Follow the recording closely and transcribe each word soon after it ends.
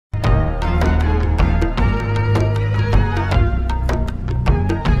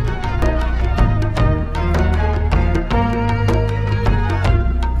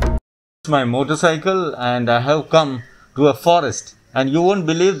my motorcycle and I have come to a forest, and you won't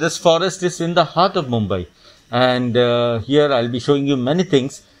believe this forest is in the heart of Mumbai. And here I'll be showing you many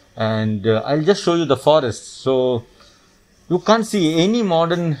things, and I'll just show you the forest. So you can't see any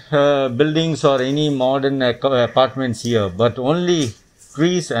modern buildings or any modern apartments here, but only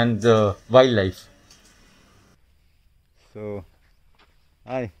trees and wildlife. So,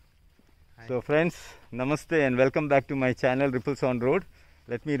 hi. So friends, namaste and welcome back to my channel Ripples on Road.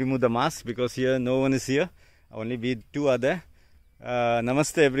 Let me remove the mask because here no one is here, only we two are there.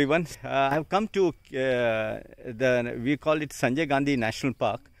 Namaste everyone. I have come to we call it Sanjay Gandhi National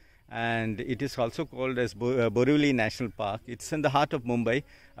Park, and it is also called as Borivli National Park. It's in the heart of Mumbai,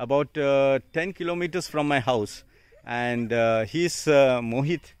 about 10 kilometers from my house. And he's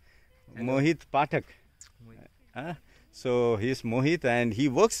Mohit Pathak. So he's Mohit, and he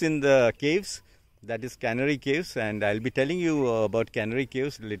works in the caves, that is Canary Caves, and I'll be telling you about Canary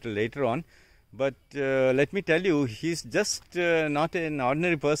Caves a little later on. But let me tell you, he's just not an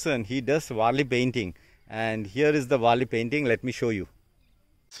ordinary person. He does Warli painting, and here is the Warli painting. Let me show you.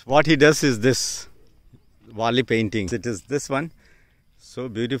 What he does is this Warli painting. It is this one, so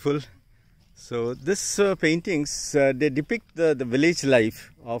beautiful. So this paintings, they depict the village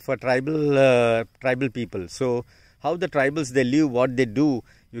life of a tribal people. So how the tribals they live, what they do.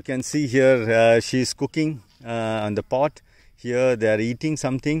 You can see here she's cooking on the pot. Here they are eating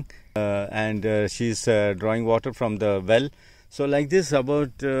something, and she's drawing water from the well. So like this,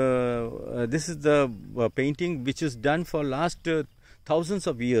 about this is the painting which is done for last thousands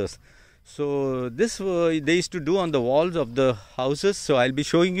of years. So this they used to do on the walls of the houses. So I'll be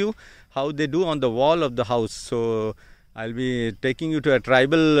showing you how they do on the wall of the house. So I'll be taking you to a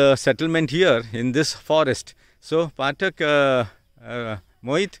tribal settlement here in this forest. So Pathak,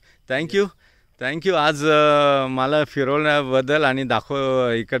 Mohit, thank you. Thank you. आज मला फिरवण्याबद्दल आणि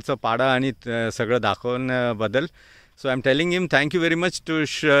इकडचं पाडा आणि सगळं दाखवण्याबद्दल. So I'm telling him thank you very much to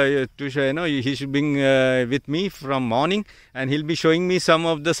he should be with me from morning, and he'll be showing me some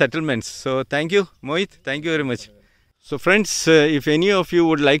of the settlements. So thank you, Mohit. Thank you very much. So friends, if any of you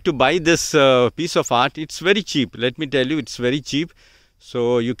would like to buy this piece of art, it's very cheap. Let me tell you, it's very cheap.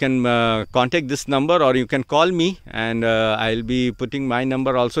 So you can contact this number, or you can call me, and I'll be putting my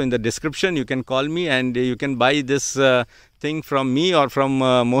number also in the description. You can call me and you can buy this thing from me or from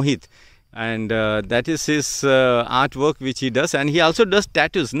Mohit. And that is his artwork which he does, and he also does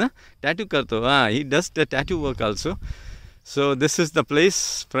tattoos, na? Tattoo karto. He does the tattoo work also. So this is the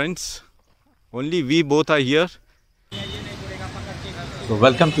place, friends. Only we both are here. So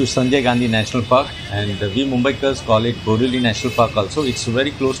welcome to Sanjay Gandhi National Park, and we Mumbaikars call it Borivli National Park also. It's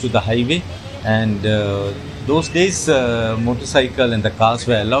very close to the highway, and those days motorcycle and the cars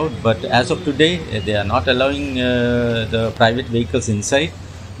were allowed, but as of today they are not allowing the private vehicles inside.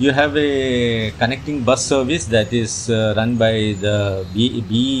 You have a connecting bus service that is run by the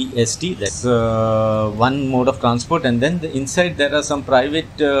BEST. That's one mode of transport, and then inside there are some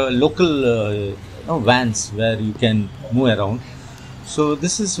private local vans where you can move around. So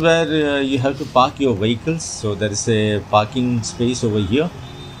this is where you have to park your vehicles. So there is a parking space over here,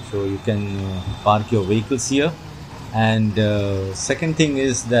 so you can park your vehicles here. And second thing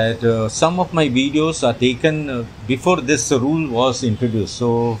is that some of my videos are taken before this rule was introduced.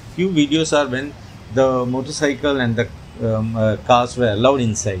 So few videos are when the motorcycle and the cars were allowed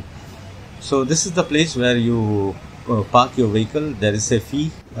inside. So this is the place where you park your vehicle. There is a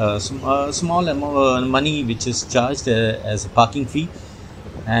fee, small amount of money which is charged as a parking fee.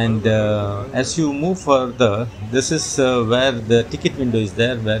 And as you move further, this is where the ticket window is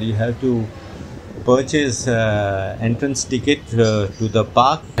there, where you have to purchase entrance ticket to the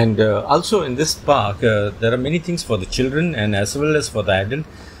park. And also in this park there are many things for the children and as well as for the adult.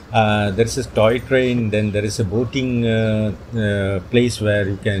 There is a toy train, then there is a boating place where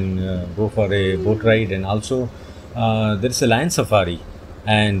you can go for a boat ride, and also there is a lion safari.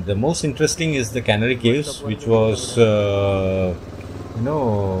 And the most interesting is the Canary Caves, which was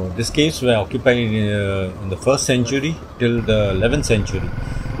these caves were occupied in the 1st century till the 11th century.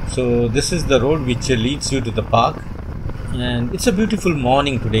 So this is the road which leads you to the park, and it's a beautiful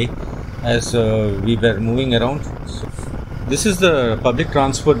morning today as we were moving around. So this is the public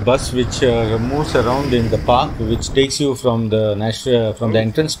transport bus which moves around in the park, which takes you from the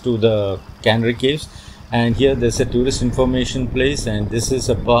entrance to the Canary Caves. And here there's a tourist information place, and this is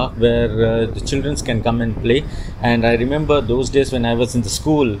a park where the children can come and play. And I remember those days when I was in the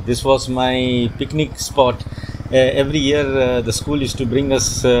school, this was my picnic spot. Every year the school used to bring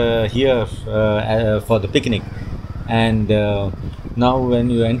us here for the picnic. And now when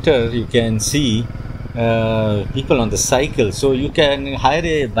you enter, you can see people on the cycle. So you can hire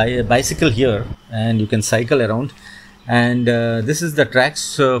a bicycle here and you can cycle around. And this is the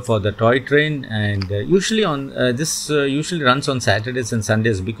tracks for the toy train. And usually on this usually runs on Saturdays and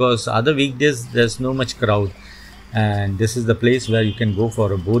Sundays, because other weekdays there's no much crowd. And this is the place where you can go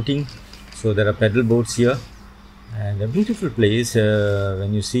for a boating. So there are pedal boats here. And a beautiful place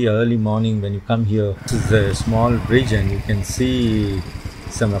when you see early morning when you come here. This is a small bridge and you can see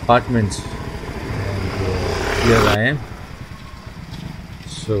some apartments. And here I am.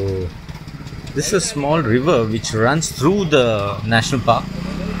 So this is a small river which runs through the national park,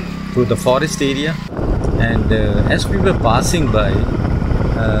 through the forest area. And as we were passing by,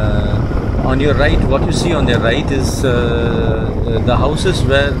 on your right, what you see on the right is the houses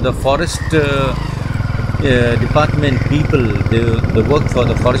where the forest department people, they work for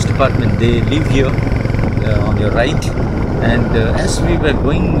the forest department, they live here on your right. And as we were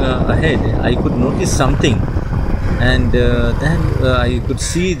going ahead, I could notice something. And then I could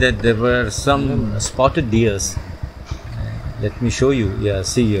see that there were some spotted deers. Let me show you. Yeah,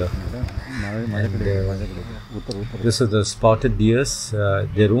 see here. And, this is the spotted deers.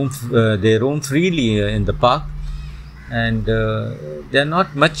 They roam freely in the park, and they are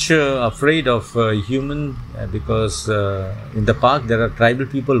not much afraid of human, because in the park there are tribal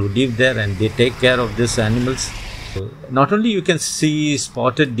people who live there and they take care of these animals. Not only you can see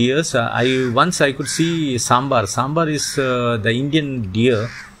spotted deers, once I could see sambar. Sambar is the Indian deer.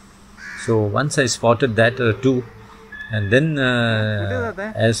 So once I spotted that too. And then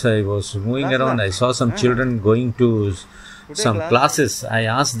as I was moving around, I saw some children going to some classes. I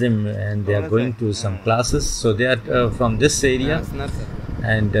asked them and they are going to some classes. So they are from this area.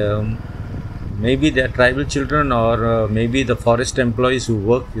 And maybe they are tribal children, or maybe the forest employees who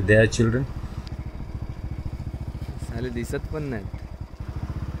work with their children.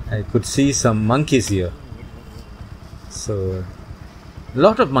 I could see some monkeys here. So, a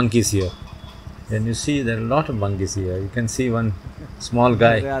lot of monkeys here. When you see, there are a lot of monkeys here. You can see one small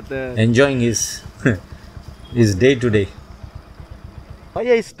guy enjoying his his day today.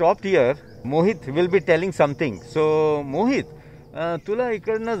 Why I stopped here? Mohit will be telling something. So, Mohit, तुला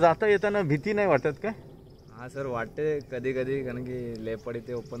इकडनं जाता येताना भीती नाही वाटत का? हाँ sir, वाटते कधी कधी, कारण की लेपर्ड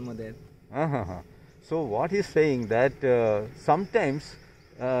इथे ओपन मध्ये आहेत. हाँ हाँ हाँ. So what he's saying that sometimes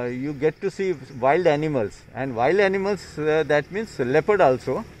you get to see wild animals, and wild animals that means leopard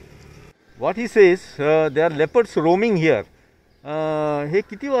also. What he says, there are leopards roaming here. हे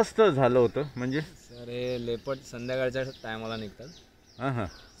किती वाजता झालं होतं म्हणजे? सर हे लेपर्ड संध्याकाळच्या टायमाला निघतात. हां हां,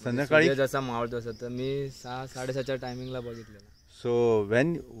 संध्याकाळी जसा मावळतो असं. तर मी 6-6:30च्या टायमिंगला बघितलेलं. So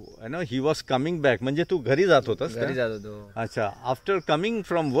when he was coming back, म्हणजे तू घरी जात होतास? घरी जात होतो. अच्छा. After coming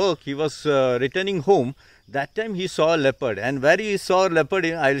from work, he was returning home. That time he saw a leopard, and where he saw a leopard,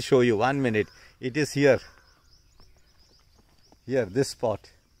 I'll show you. 1 minute. It is here. Here, this spot.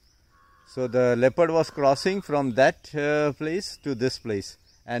 So the leopard was crossing from that place to this place,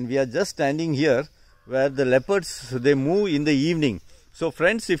 and we are just standing here where the leopards, they move in the evening. So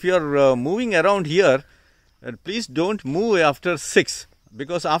friends, if you are moving around here, please don't move after 6,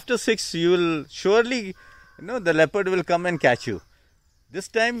 because after 6 you will surely, the leopard will come and catch you. This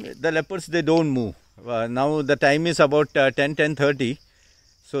time the leopards, they don't move. Now the time is about 10:30,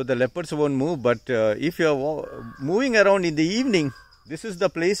 so the leopards won't move. But if you are moving around in the evening, this is the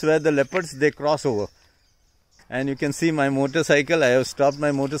place where the leopards, they cross over. And you can see my motorcycle. I have stopped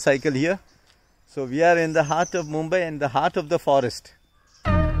my motorcycle here. So we are in the heart of Mumbai, and the heart of the forest.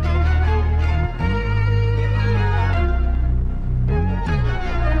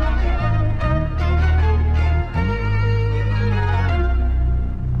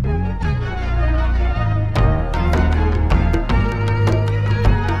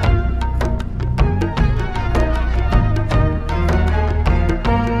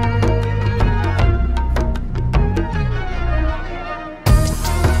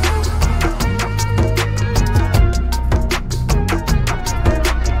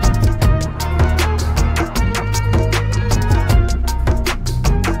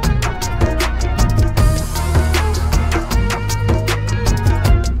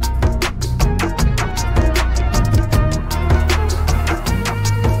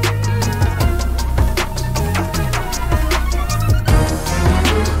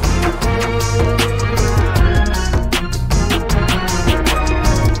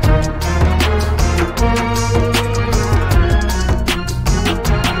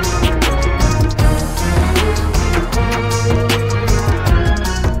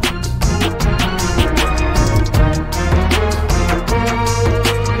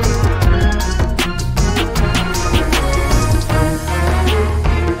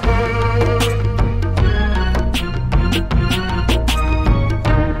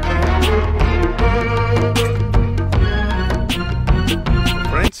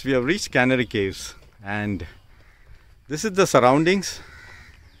 friends, we have reached Canary Caves, and this is the surroundings.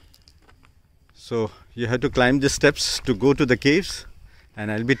 So you have to climb the steps to go to the caves,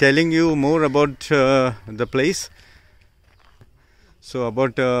 and I'll be telling you more about the place. So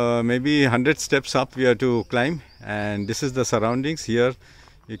about maybe 100 steps up we have to climb, and this is the surroundings. Here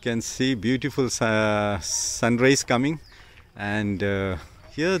you can see beautiful sunrise coming, and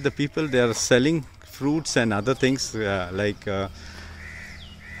here the people, they are selling fruits and other things like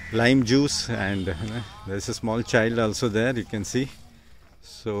lime juice, and there's a small child also there, you can see.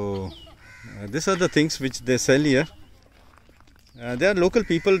 So these are the things which they sell here. They are local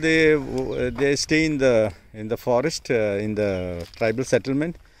people. They stay in the forest, in the tribal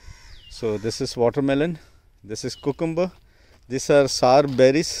settlement. So this is watermelon, this is cucumber, these are sour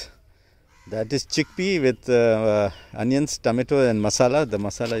berries, that is chickpea with onions, tomato and masala. The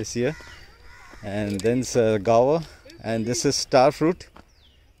masala is here. And then guava, and this is star fruit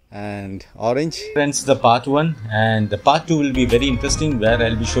and orange. Friends, the part 1, and the part 2 will be very interesting, where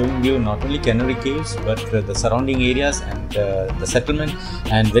I'll be showing you not only Canary Caves but the surrounding areas and the settlement,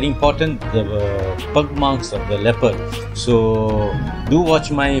 and very important, the pug marks of the leopard. So do watch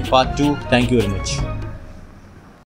my part 2. Thank you very much.